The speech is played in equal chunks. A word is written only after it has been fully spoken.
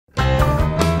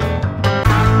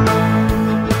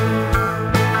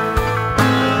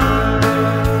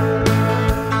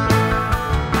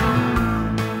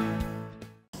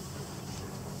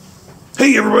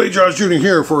everybody, JawsJr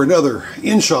here for another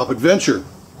in-shop adventure.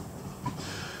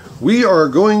 We are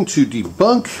going to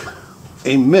debunk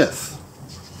a myth.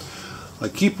 I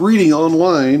keep reading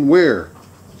online where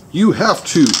you have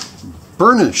to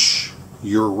burnish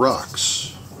your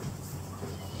rocks.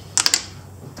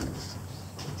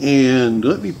 And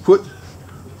let me put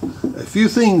a few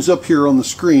things up here on the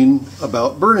screen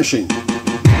about burnishing.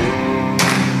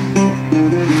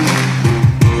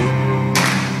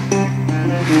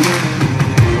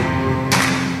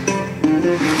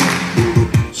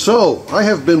 So, I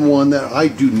have been one that I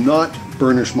do not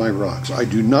burnish my rocks. I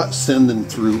do not send them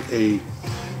through a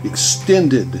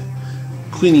extended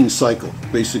cleaning cycle.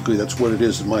 Basically, that's what it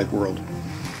is in my world.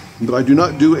 But I do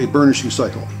not do a burnishing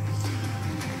cycle.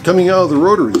 Coming out of the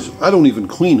rotaries, I don't even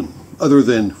clean them, other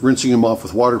than rinsing them off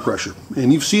with water pressure.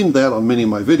 And you've seen that on many of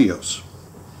my videos.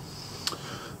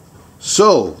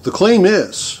 So, the claim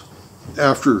is,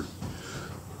 after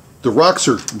the rocks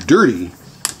are dirty,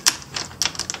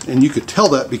 and you could tell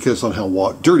that because on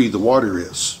how dirty the water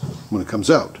is when it comes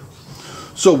out.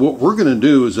 So what we're going to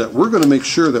do is that we're going to make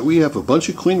sure that we have a bunch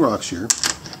of clean rocks here.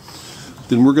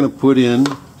 Then we're going to put in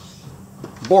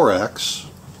borax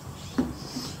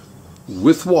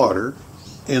with water,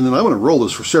 and then I'm going to roll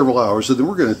this for several hours, and then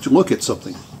we're going to look at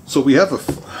something. So we have a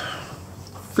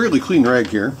fairly clean rag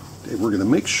here, and we're going to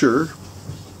make sure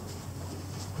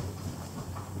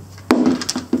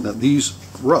that these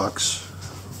rocks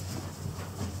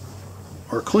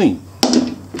are clean.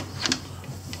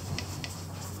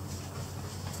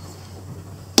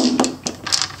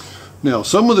 Now,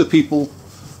 some of the people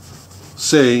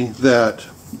say that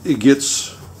it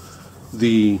gets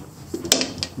the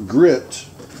grit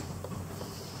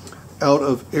out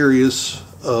of areas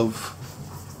of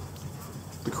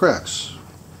the cracks.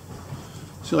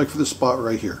 See, like for this spot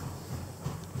right here,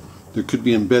 there could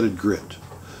be embedded grit.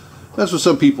 That's what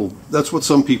some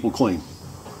people claim.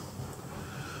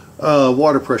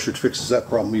 Water pressure fixes that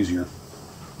problem easier.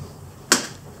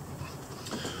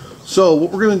 So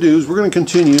what we're going to do is we're going to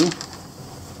continue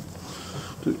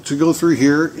to go through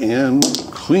here and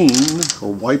clean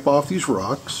or wipe off these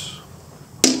rocks,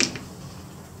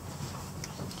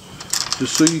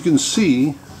 just so you can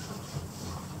see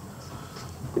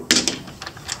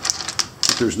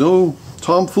that there's no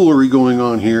tomfoolery going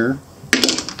on here.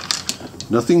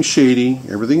 Nothing shady,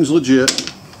 everything's legit.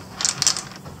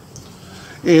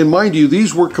 And mind you,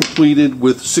 these were completed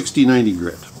with 60-90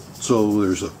 grit. So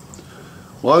there's a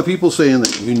lot of people saying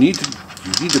that you need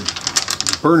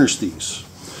to burnish these.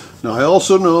 Now I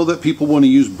also know that people want to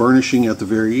use burnishing at the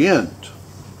very end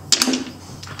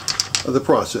of the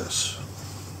process.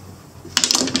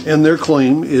 And their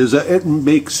claim is that it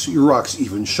makes your rocks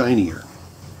even shinier.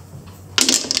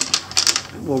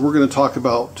 Well, we're going to talk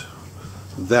about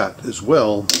that as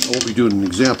well. I won't be doing an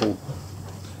example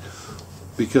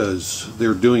because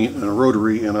they're doing it in a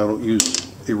rotary and I don't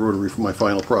use a rotary for my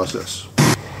final process.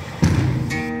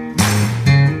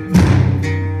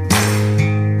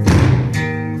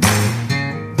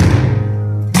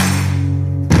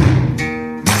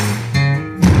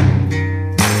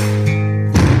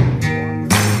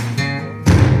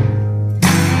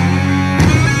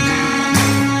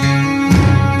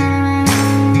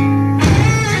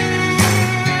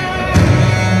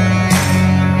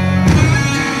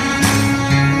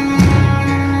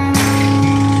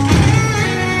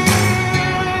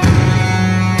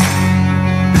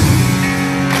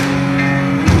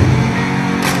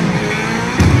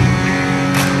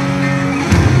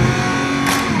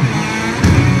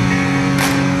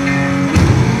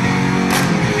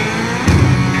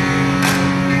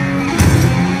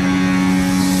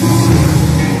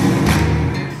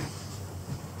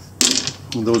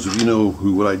 And those of you know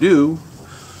what I do,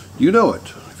 you know it.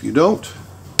 If you don't,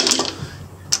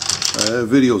 I have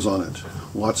videos on it,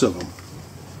 lots of them.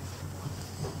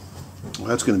 Well,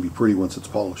 that's going to be pretty once it's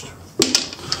polished.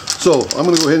 So I'm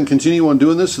going to go ahead and continue on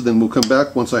doing this, and then we'll come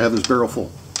back once I have this barrel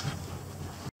full.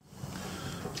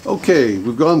 Okay,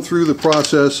 we've gone through the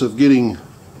process of getting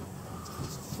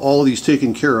all of these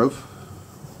taken care of.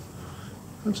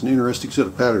 That's an interesting set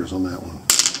of patterns on that one.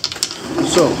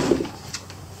 So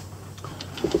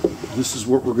this is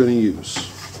what we're going to use.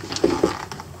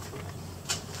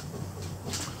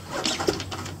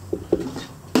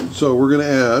 So we're going to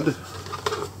add,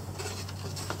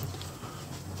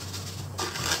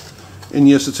 and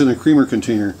yes, it's in a creamer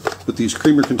container, but these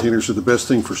creamer containers are the best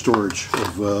thing for storage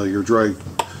of your dry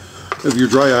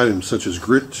items such as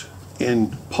grit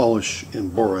and polish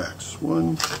and borax.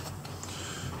 1,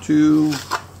 2,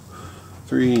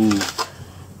 3,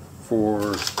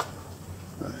 4,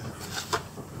 5,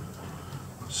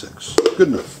 6. Good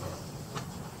enough.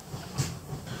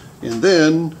 And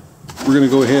then we're going to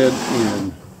go ahead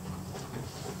and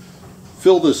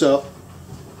fill this up.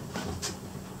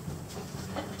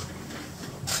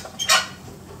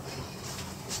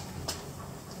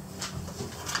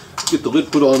 Get the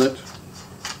lid put on it.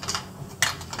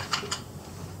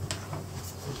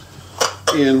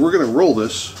 And we're going to roll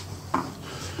this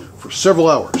for several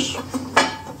hours.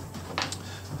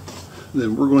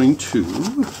 Then we're going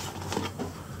to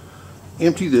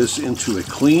empty this into a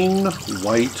clean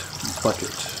white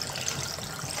bucket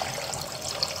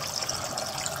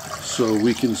so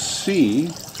we can see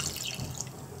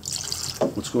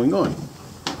what's going on.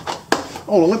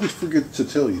 Oh, let me forget to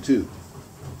tell you too.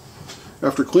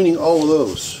 After cleaning all of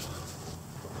those,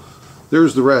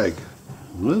 there's the rag.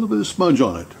 A little bit of smudge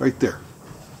on it right there.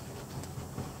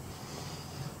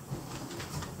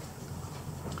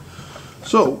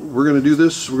 So we're going to do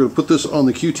this. We're going to put this on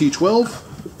the QT12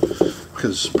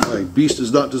 because my beast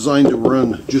is not designed to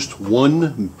run just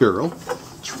one barrel.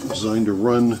 It's designed to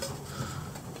run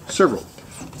several.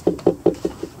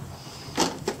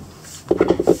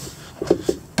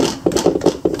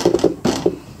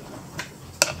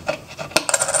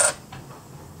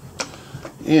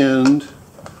 And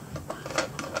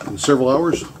in several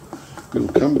hours, we'll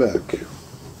come back.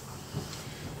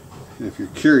 And if you're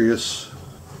curious,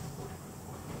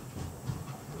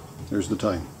 there's the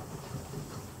time.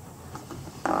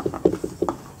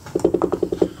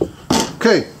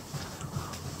 Okay,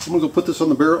 I'm gonna go put this on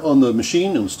the barrel on the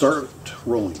machine and start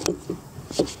rolling.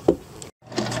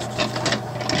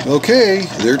 Okay,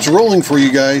 there it's rolling for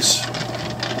you guys,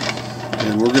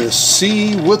 and we're gonna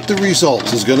see what the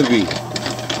result is gonna be.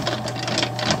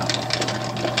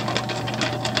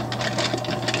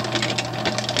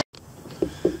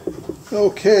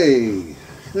 Okay,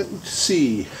 let's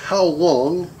see how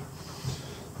long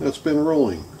that's been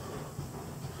rolling.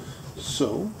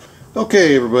 So,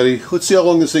 okay everybody, let's see how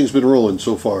long this thing's been rolling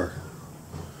so far.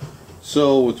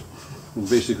 So, it's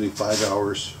basically 5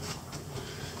 hours.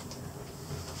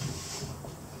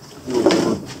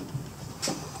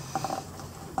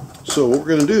 So what we're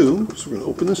going to do is we're going to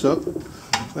open this up.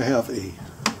 I have a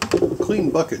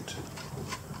clean bucket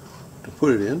to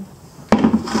put it in.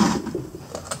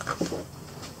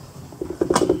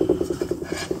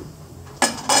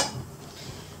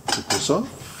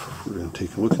 Off. We're going to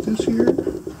take a look at this here.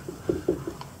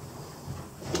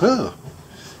 Huh.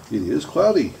 It is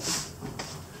cloudy.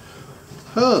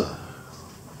 Huh.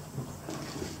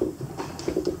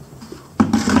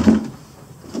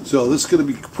 So this is going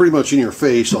to be pretty much in your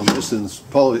face on this, and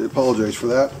apologize for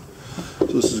that. So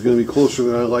this is going to be closer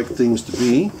than I like things to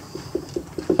be.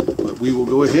 But we will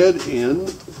go ahead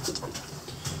and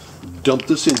dump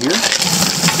this in here.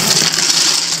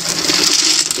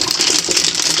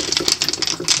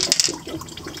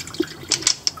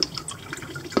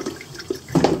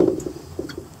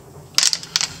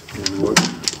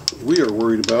 We are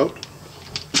worried about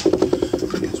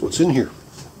is what's in here.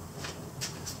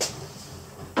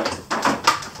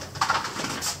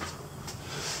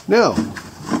 Now,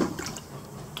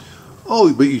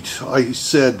 oh, but I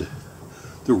said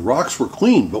the rocks were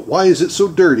clean, but why is it so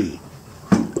dirty?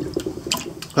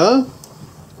 Huh?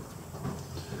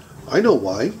 I know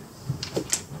why.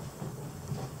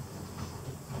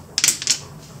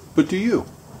 But do you?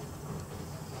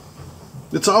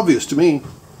 It's obvious to me.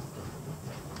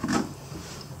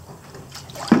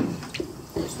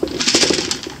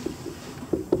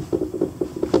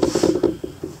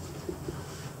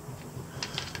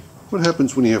 What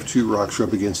happens when you have two rocks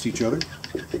rub against each other?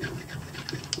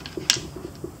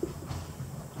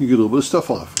 You get a little bit of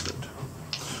stuff off of it.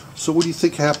 So what do you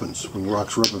think happens when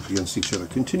rocks rub up against each other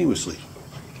continuously?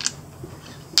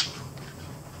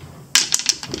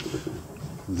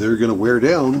 They're going to wear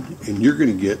down, and you're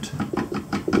going to get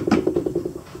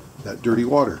that dirty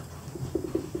water.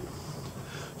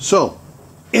 So,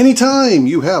 anytime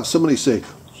you have somebody say,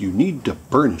 you need to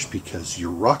burnish because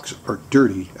your rocks are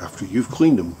dirty after you've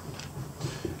cleaned them,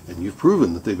 and you've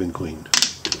proven that they've been cleaned,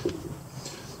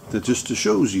 that just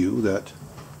shows you that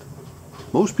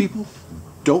most people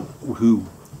who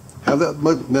have that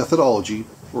methodology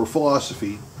or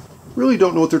philosophy really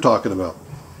don't know what they're talking about.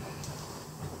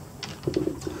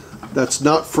 That's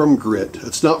not from grit.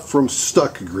 That's not from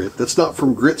stuck grit. That's not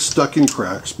from grit stuck in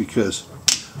cracks, because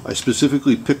I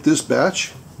specifically picked this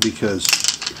batch because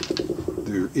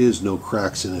there is no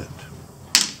cracks in it.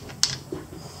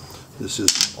 This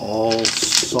is all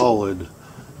solid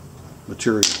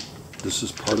material. This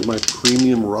is part of my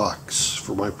premium rocks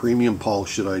for my premium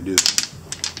polish that I do.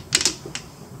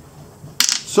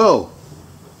 So,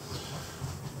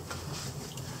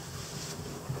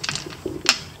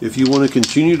 If you want to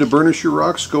continue to burnish your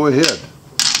rocks, go ahead.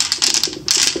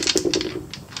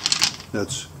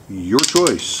 That's your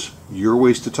choice, your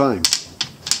waste of time.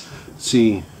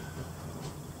 See,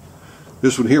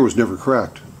 this one here was never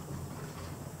cracked.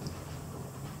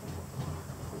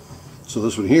 So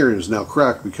this one here is now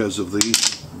cracked because of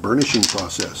the burnishing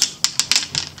process.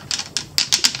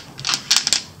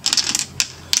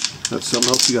 That's something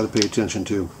else you got to pay attention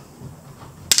to.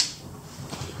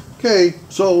 Okay,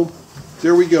 so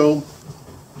there we go.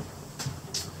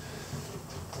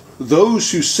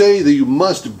 Those who say that you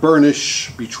must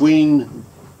burnish between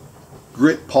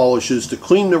grit polishes to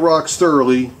clean the rocks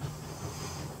thoroughly,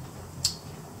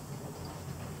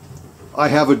 I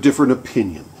have a different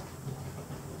opinion.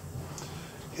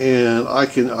 And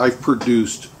I've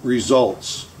produced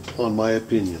results on my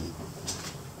opinion.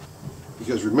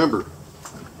 Because remember,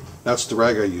 that's the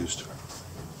rag I used.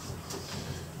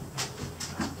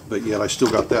 But yet I still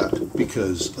got that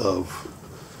because of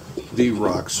the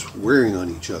rocks wearing on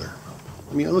each other.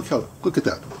 I mean, look at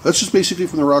that. That's just basically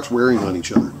from the rocks wearing on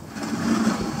each other.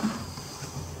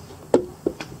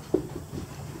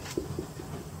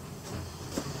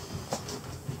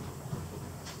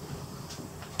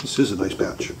 This is a nice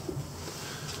batch.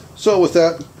 So with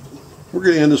that, we're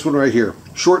going to end this one right here.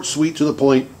 Short, sweet, to the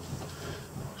point.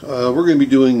 We're going to be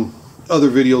doing other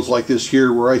videos like this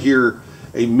here where I hear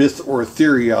a myth or a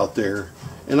theory out there,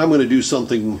 and I'm going to do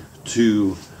something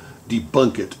to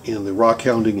debunk it in the rock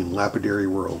hounding and lapidary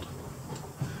world.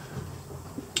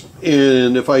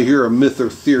 And if I hear a myth or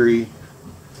theory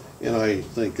and I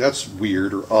think that's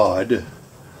weird or odd,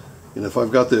 and if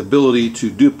I've got the ability to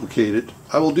duplicate it,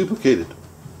 I will duplicate it.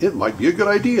 It might be a good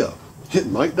idea. It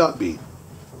might not be.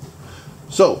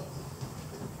 So,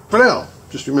 for now,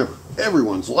 just remember,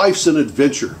 everyone's life's an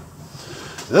adventure.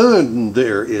 And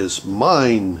there is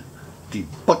mine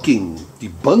debunking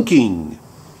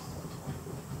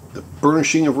the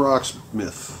burnishing of rocks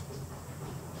myth.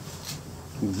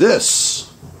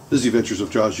 This is the Adventures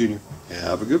of JawsJr.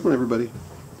 Have a good one, everybody.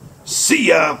 See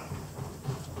ya!